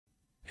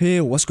Hey,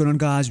 what's going on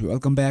guys,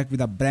 welcome back with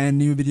a brand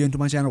new video into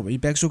my channel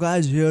Ripex. So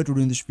guys, here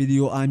today in this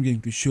video I'm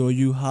going to show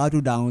you how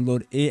to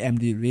download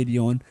AMD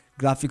Radeon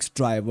graphics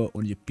driver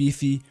on your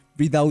PC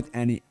without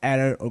any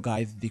error, or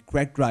guys the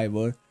correct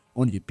driver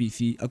on your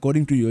PC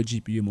according to your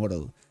GPU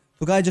model.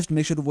 So guys, just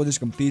make sure to watch this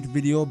complete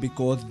video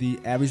because the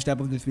every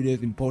step of this video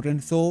is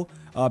important, so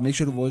make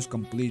sure to watch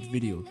complete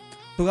video.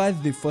 So guys,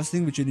 the first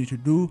thing which you need to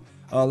do,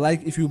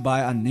 like if you buy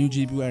a new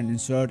GPU and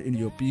insert in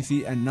your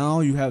PC and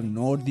now you have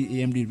not the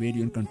AMD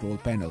Radeon control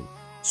panel.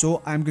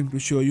 So I'm going to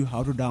show you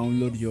how to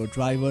download your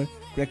driver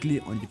correctly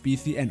on the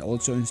PC and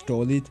also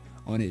install it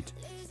on it.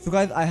 So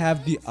guys, I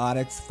have the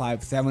RX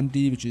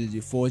 570 which is the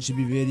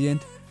 4GB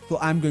variant. So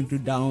I'm going to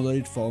download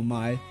it for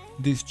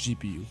this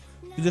GPU.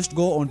 So just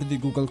go onto the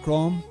Google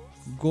Chrome,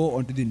 go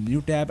onto the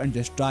new tab and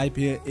just type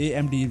here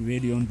AMD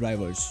Radeon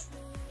drivers.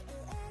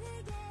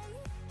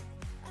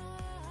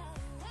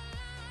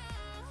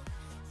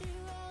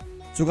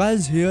 So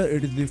guys, here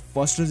it is the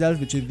first result,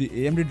 which is the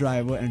AMD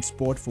driver and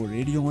support for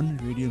Radeon,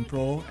 Radeon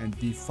Pro and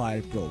the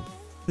Fire Pro.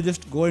 So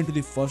just go into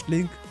the first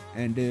link,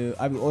 and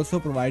I will also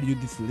provide you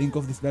this link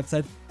of this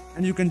website,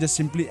 and you can just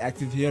simply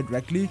access here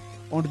directly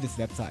onto this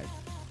website.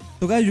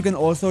 So guys, you can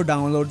also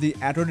download the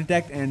auto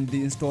detect and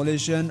the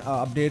installation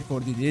update for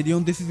the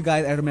Radeon. This is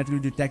guys automatically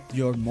detect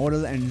your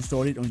model and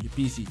install it on your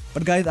PC.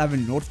 But guys, I will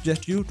not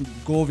suggest you to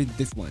go with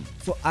this one.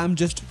 So I'm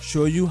just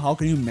show you how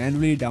can you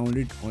manually download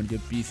it on your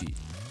PC.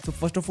 So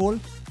first of all,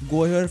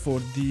 go here for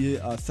the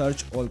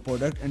search all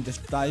product and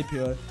just type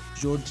here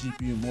your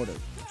GPU model.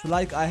 So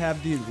like I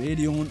have the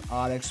Radeon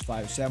RX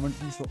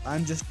 570, so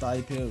I'm just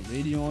type here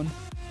Radeon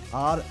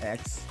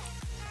RX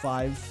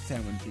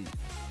 570.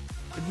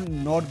 It will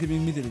not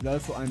giving me the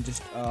result, so I'm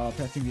just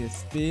pressing here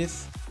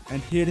space,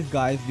 and here is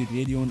guys the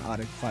Radeon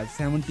RX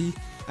 570.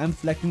 I'm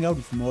selecting out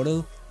this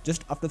model.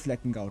 Just after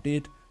selecting out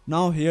it,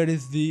 now here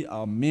is the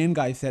main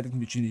guys setting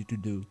which you need to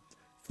do.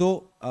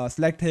 So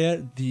select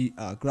here the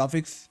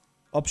graphics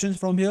options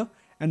from here,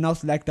 and now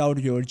select out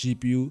your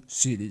GPU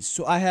series.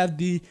 So I have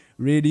the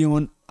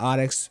Radeon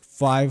RX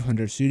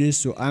 500 series,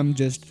 so I'm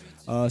just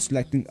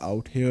selecting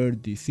out here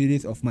the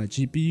series of my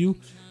GPU,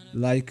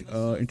 like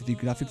into the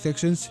graphics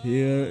sections.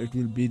 Here it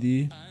will be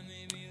the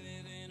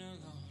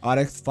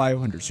RX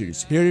 500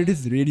 series. Here it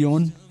is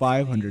Radeon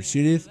 500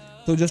 series.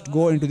 So just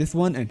go into this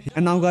one, and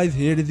now guys,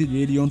 here is the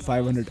Radeon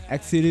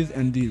 500X series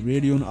and the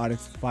Radeon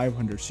RX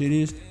 500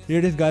 series. Here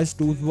it is guys,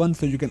 choose one,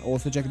 so you can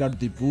also check it out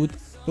the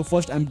booth. So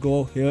first I'm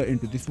go here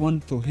into this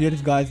one. So here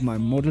is guys my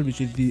model, which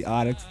is the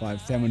RX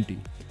 570.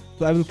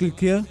 So I will click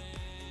here.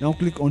 Now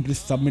click on this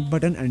submit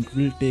button and it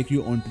will take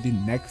you onto the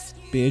next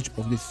page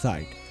of this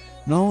site.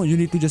 Now you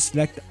need to just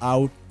select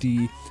out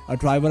the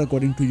driver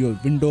according to your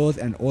Windows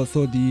and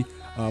also the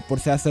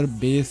processor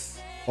base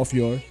of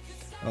your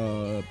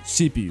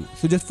CPU.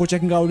 So just for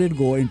checking out it,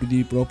 go into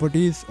the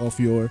properties of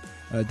your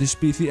this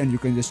PC, and you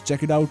can just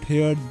check it out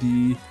here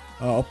the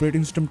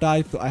operating system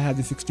type. So I have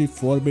the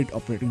 64-bit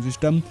operating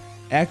system,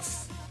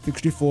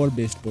 x64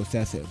 based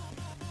processor.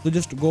 So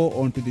just go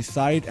onto the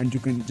site and you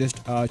can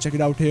just check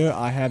it out here.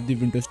 I have the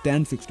Windows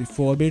 10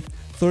 64-bit,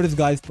 so it is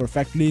guys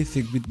perfectly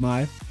sync with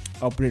my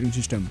operating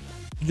system.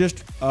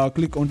 Just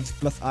click on this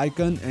plus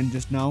icon and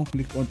just now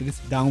click onto this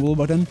download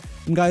button,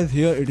 and guys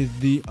here it is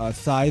the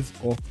size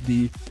of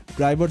the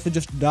driver. So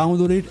just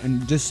download it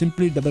and just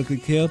simply double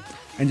click here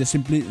and just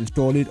simply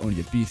install it on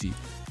your PC.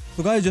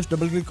 So guys, just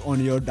double click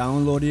on your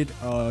downloaded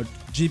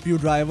GPU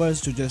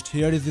drivers. So just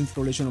here is the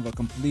installation of a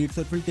complete.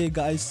 So it will take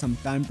guys some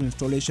time to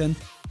installation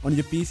on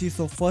your PC.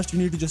 So first you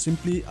need to just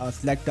simply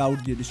select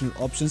out the additional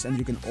options, and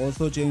you can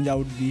also change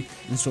out the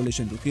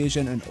installation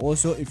location, and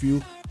also if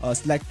you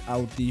select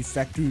out the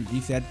factory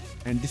reset,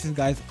 and this is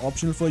guys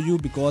optional for you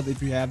because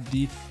if you have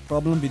the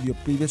problem with your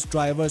previous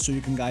driver, so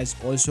you can guys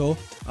also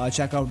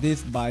check out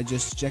this by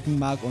just checking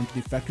mark onto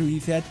the factory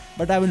reset.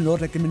 But I will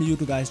not recommend you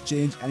to guys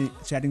change any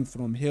settings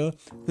from here.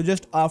 So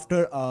just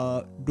after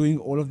doing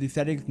all of the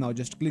settings, now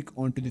just click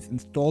onto this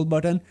install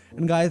button,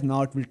 and guys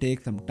now it will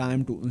take some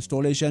time to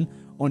installation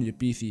on your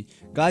PC.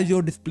 Guys,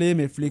 your display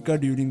may flicker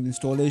during the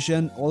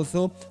installation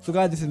also. So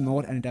guys, this is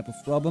not any type of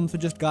problem. So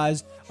just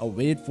guys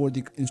wait for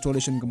the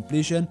installation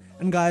completion,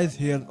 and guys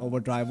here our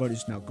driver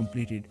is now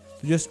completed.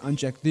 So just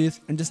uncheck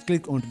this and just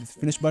click onto this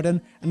finish button,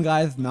 and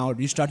guys now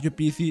restart your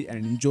PC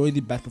and enjoy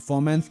the best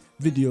performance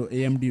with your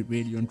AMD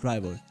Radeon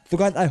driver. So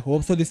guys, I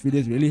hope so this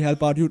video really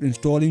help out you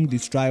installing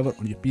this driver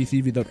on your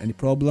PC without any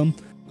problem.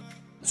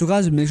 So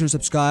guys, make sure to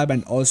subscribe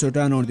and also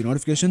turn on the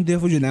notification,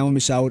 therefore you never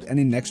miss out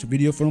any next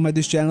video from my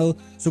this channel.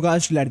 So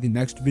guys, till at the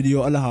next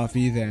video, Allah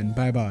Hafiz and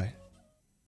bye bye.